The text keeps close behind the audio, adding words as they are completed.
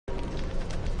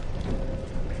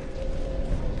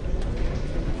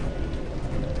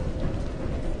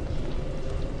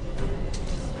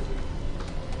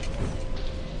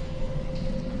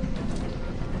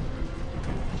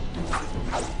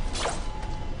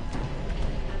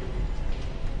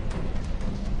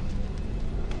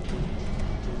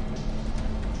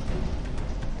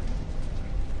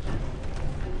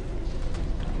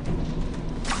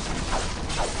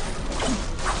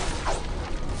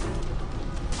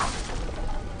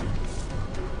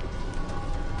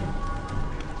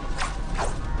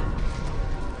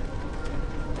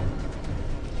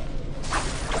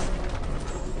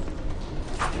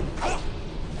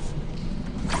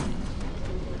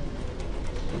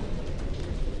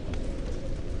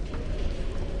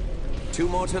2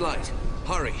 more to light.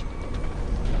 Hurry.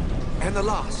 And the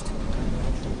last.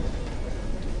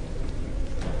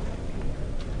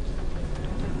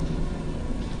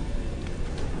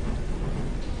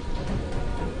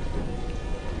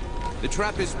 The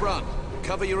trap is sprung.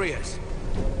 Cover your ears.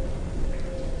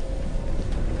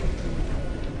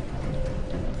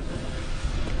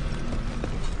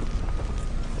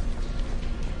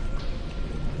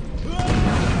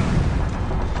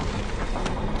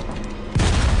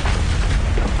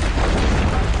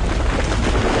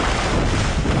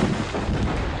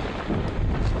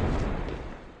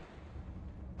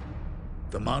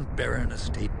 The Mount Baron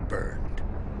estate burned,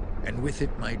 and with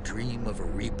it my dream of a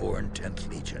reborn 10th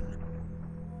Legion.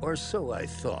 Or so I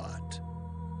thought.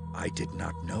 I did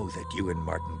not know that you and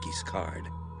Martin Guiscard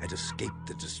had escaped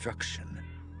the destruction.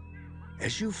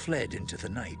 As you fled into the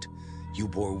night, you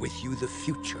bore with you the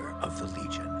future of the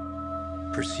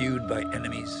Legion. Pursued by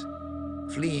enemies,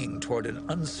 fleeing toward an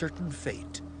uncertain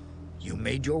fate, you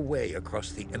made your way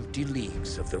across the empty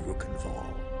leagues of the Rukenval.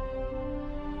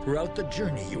 Throughout the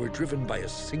journey, you were driven by a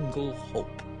single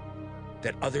hope: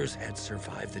 that others had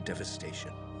survived the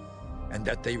devastation, and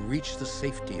that they reached the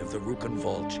safety of the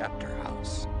Rukenval chapter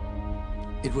house.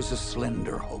 It was a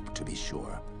slender hope, to be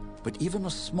sure, but even a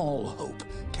small hope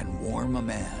can warm a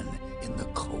man in the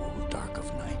cold dark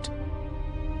of night.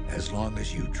 As long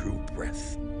as you drew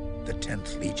breath, the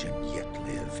 10th Legion yet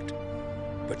lived,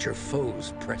 but your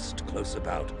foes pressed close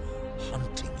about,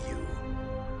 hunting you.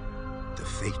 The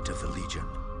fate of the Legion,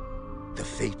 the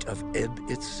fate of Ebb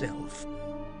itself,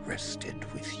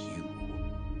 rested with you.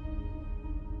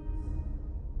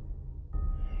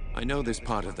 I know this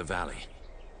part of the valley.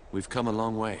 We've come a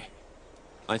long way.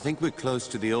 I think we're close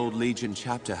to the old Legion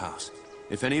chapter house.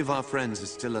 If any of our friends are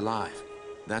still alive,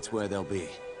 that's where they'll be.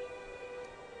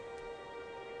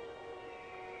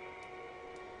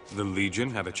 The Legion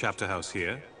have a chapter house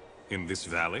here? In this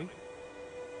valley?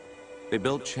 They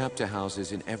built chapter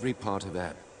houses in every part of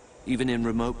Ebb, even in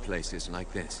remote places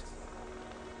like this.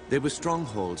 They were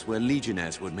strongholds where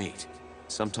legionnaires would meet,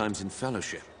 sometimes in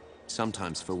fellowship,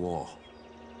 sometimes for war.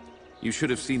 You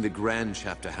should have seen the Grand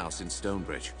Chapter House in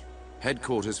Stonebridge,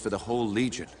 headquarters for the whole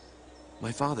Legion.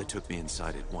 My father took me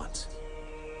inside it once.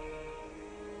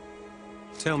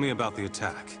 Tell me about the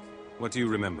attack. What do you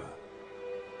remember?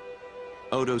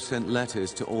 Odo sent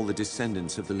letters to all the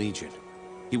descendants of the Legion.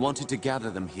 He wanted to gather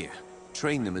them here,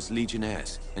 train them as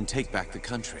legionnaires, and take back the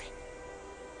country.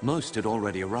 Most had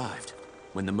already arrived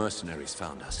when the mercenaries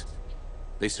found us.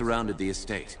 They surrounded the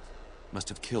estate, must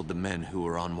have killed the men who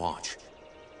were on watch.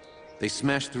 They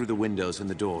smashed through the windows and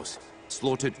the doors,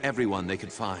 slaughtered everyone they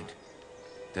could find.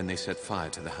 Then they set fire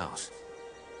to the house.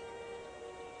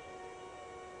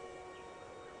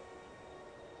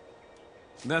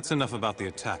 That's enough about the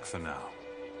attack for now.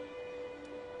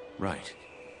 Right.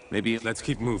 Maybe... Let's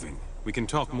keep moving. We can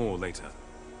talk more later.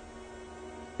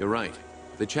 You're right.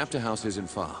 The chapter house isn't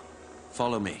far.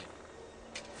 Follow me.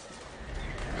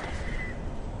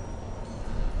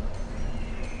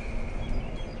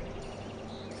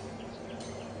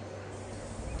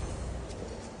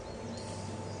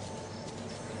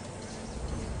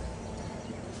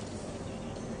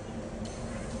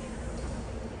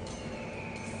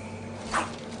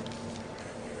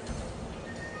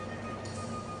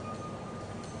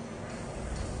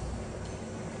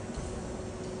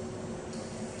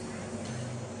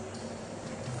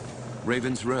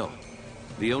 Raven's Rill,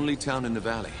 the only town in the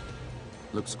valley.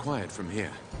 Looks quiet from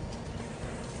here.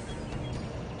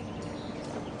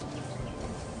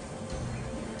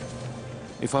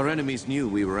 If our enemies knew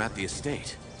we were at the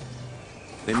estate,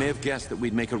 they may have guessed that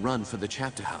we'd make a run for the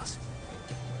chapter house.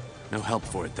 No help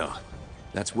for it, though.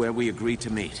 That's where we agreed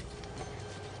to meet.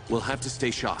 We'll have to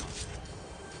stay sharp.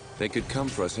 They could come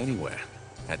for us anywhere,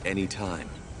 at any time.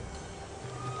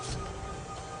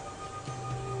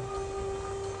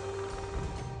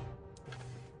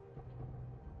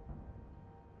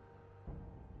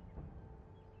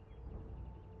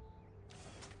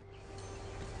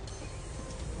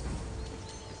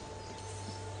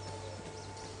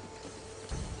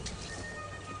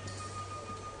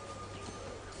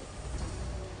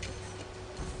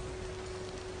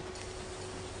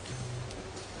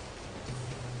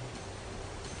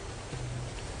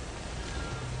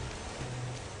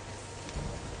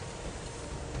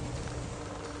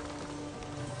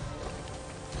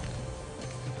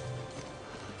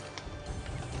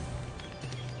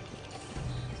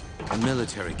 A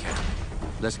military camp.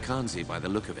 Less Kanzi by the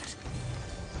look of it.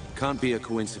 Can't be a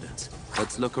coincidence.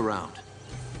 Let's look around.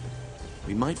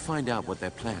 We might find out what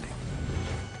they're planning.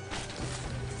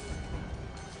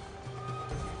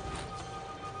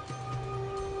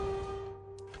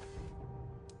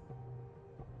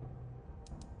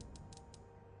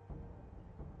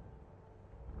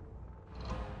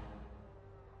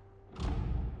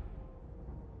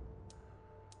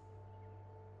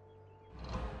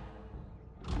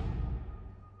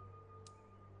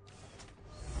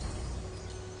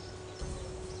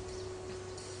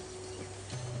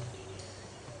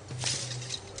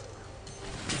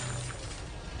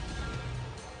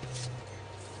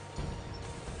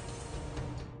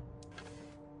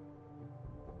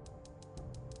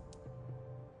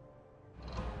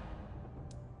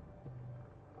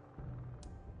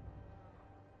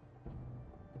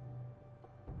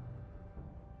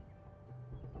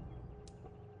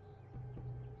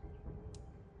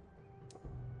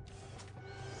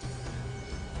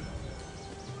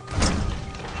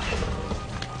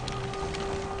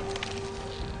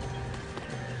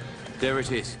 There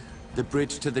it is. The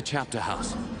bridge to the chapter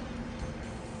house.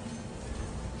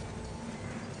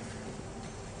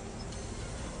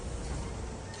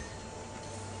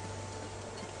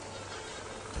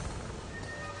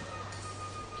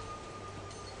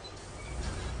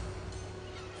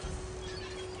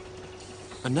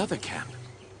 Another camp.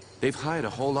 They've hired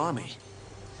a whole army.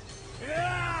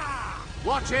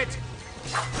 Watch it!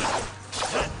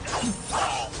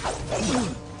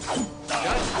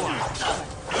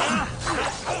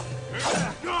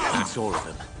 That's all of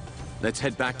them. Let's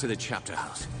head back to the chapter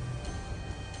house.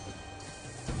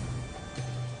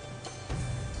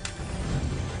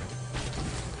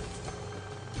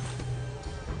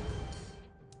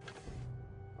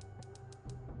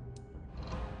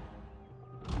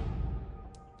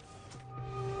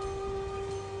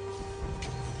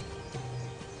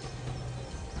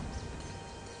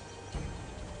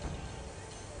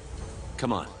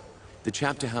 Come on. The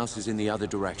chapter house is in the other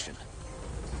direction.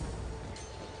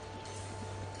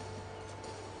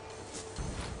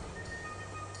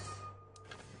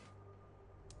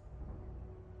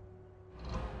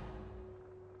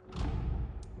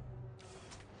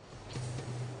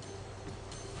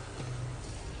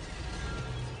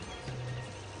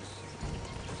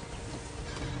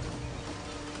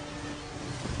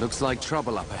 Looks like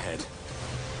trouble up ahead.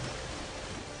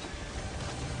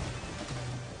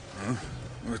 Huh?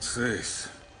 What's this?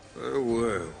 Oh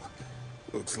well.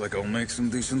 Looks like I'll make some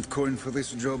decent coin for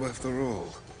this job after all.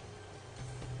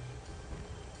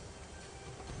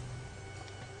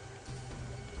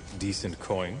 Decent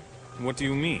coin? What do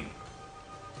you mean?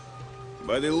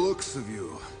 By the looks of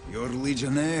you, you're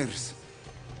Legionnaires.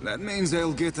 That means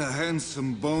I'll get a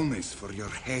handsome bonus for your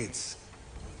heads.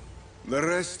 The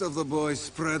rest of the boys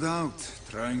spread out,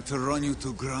 trying to run you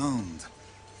to ground.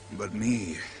 But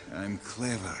me, I'm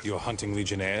clever. You're hunting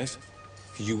Legionnaires?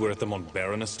 You were at the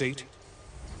Montbaron estate?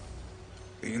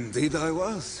 Indeed I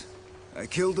was. I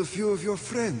killed a few of your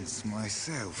friends,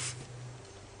 myself.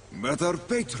 But our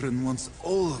patron wants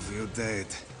all of you dead.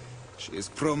 She has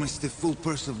promised a full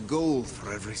purse of gold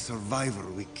for every survivor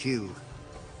we kill.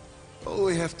 All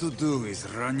we have to do is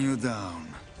run you down,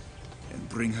 and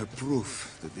bring her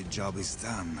proof that the job is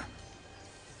done.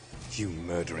 You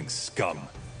murdering scum.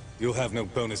 You'll have no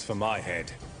bonus for my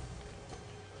head.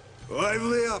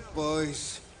 Lively up,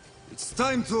 boys. It's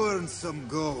time to earn some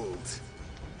gold.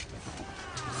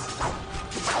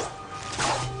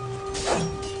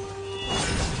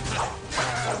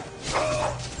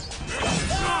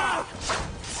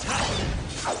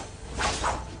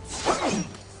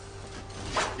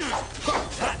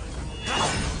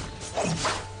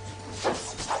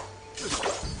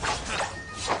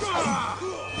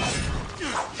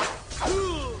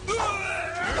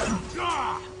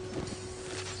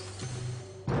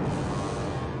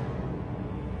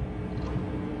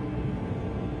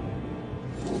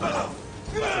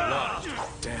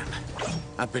 Damn.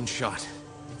 I've been shot.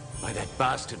 By that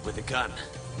bastard with the gun.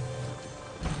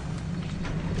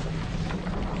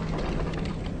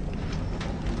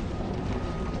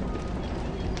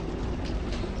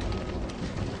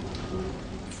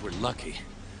 If we're lucky,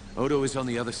 Odo is on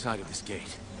the other side of this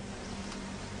gate.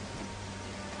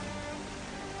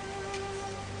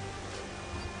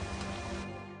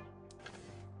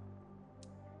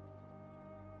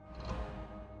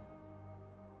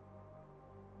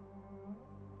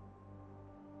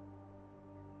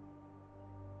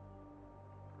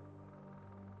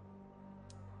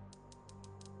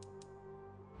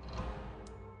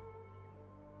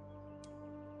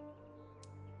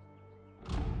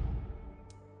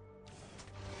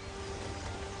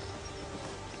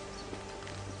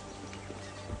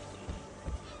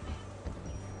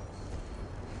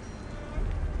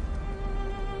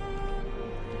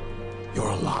 You're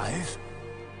alive?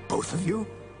 Both of you?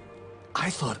 I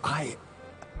thought I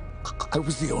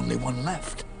was the only one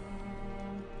left.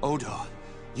 Odo,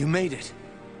 you made it.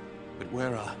 But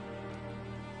where are...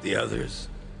 The others.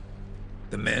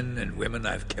 The men and women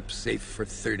I've kept safe for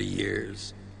 30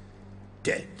 years.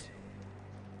 Dead.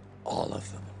 All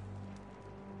of them.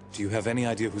 Do you have any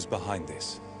idea who's behind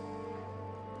this?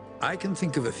 I can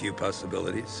think of a few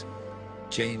possibilities.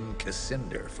 Jane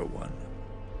Cassinder, for one.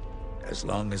 As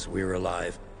long as we're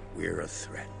alive, we're a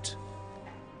threat.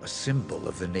 A symbol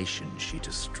of the nation she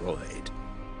destroyed.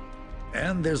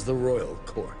 And there's the royal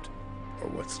court, or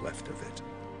what's left of it.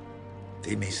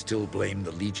 They may still blame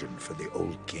the Legion for the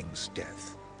old king's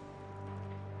death.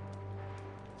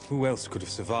 Who else could have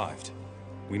survived?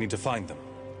 We need to find them.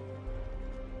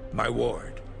 My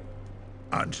ward,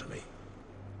 Anjali.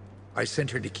 I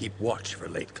sent her to keep watch for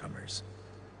latecomers.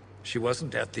 She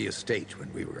wasn't at the estate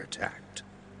when we were attacked.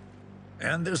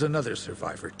 And there's another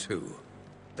survivor, too.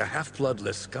 The half-blood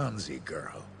Lescanzi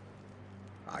girl.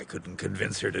 I couldn't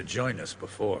convince her to join us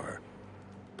before,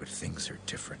 but things are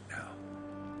different now.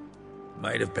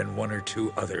 Might have been one or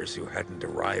two others who hadn't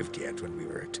arrived yet when we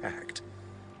were attacked.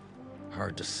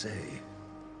 Hard to say.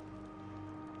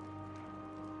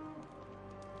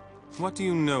 What do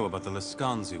you know about the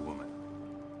Lescanzi woman?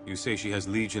 You say she has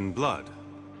Legion blood,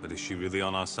 but is she really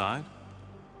on our side?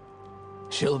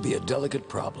 She'll be a delicate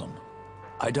problem.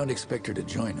 I don't expect her to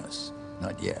join us.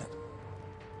 Not yet.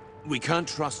 We can't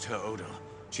trust her, Odo.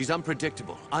 She's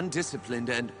unpredictable, undisciplined,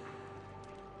 and...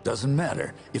 Doesn't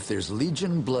matter. If there's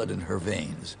Legion blood in her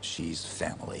veins, she's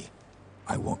family.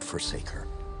 I won't forsake her.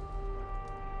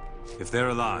 If they're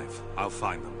alive, I'll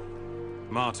find them.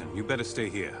 Martin, you better stay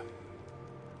here.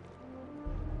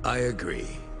 I agree.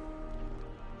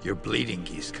 You're bleeding,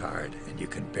 Giscard, and you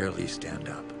can barely stand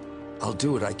up. I'll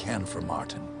do what I can for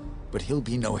Martin, but he'll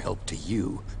be no help to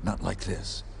you, not like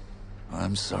this.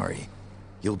 I'm sorry.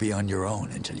 You'll be on your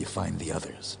own until you find the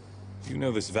others. You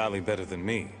know this valley better than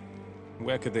me.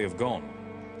 Where could they have gone?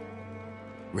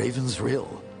 Raven's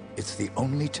Rill. It's the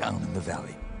only town in the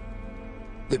valley.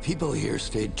 The people here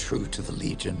stayed true to the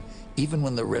Legion, even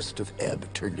when the rest of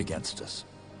Ebb turned against us.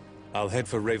 I'll head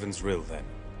for Raven's Rill, then.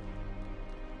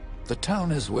 The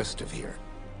town is west of here.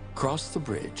 Cross the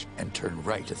bridge and turn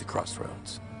right at the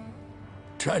crossroads.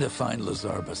 Try to find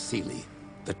Lazar Basili,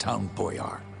 the town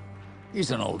boyar.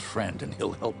 He's an old friend and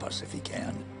he'll help us if he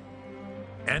can.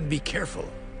 And be careful.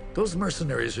 Those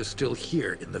mercenaries are still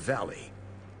here in the valley.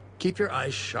 Keep your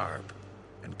eyes sharp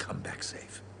and come back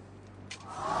safe.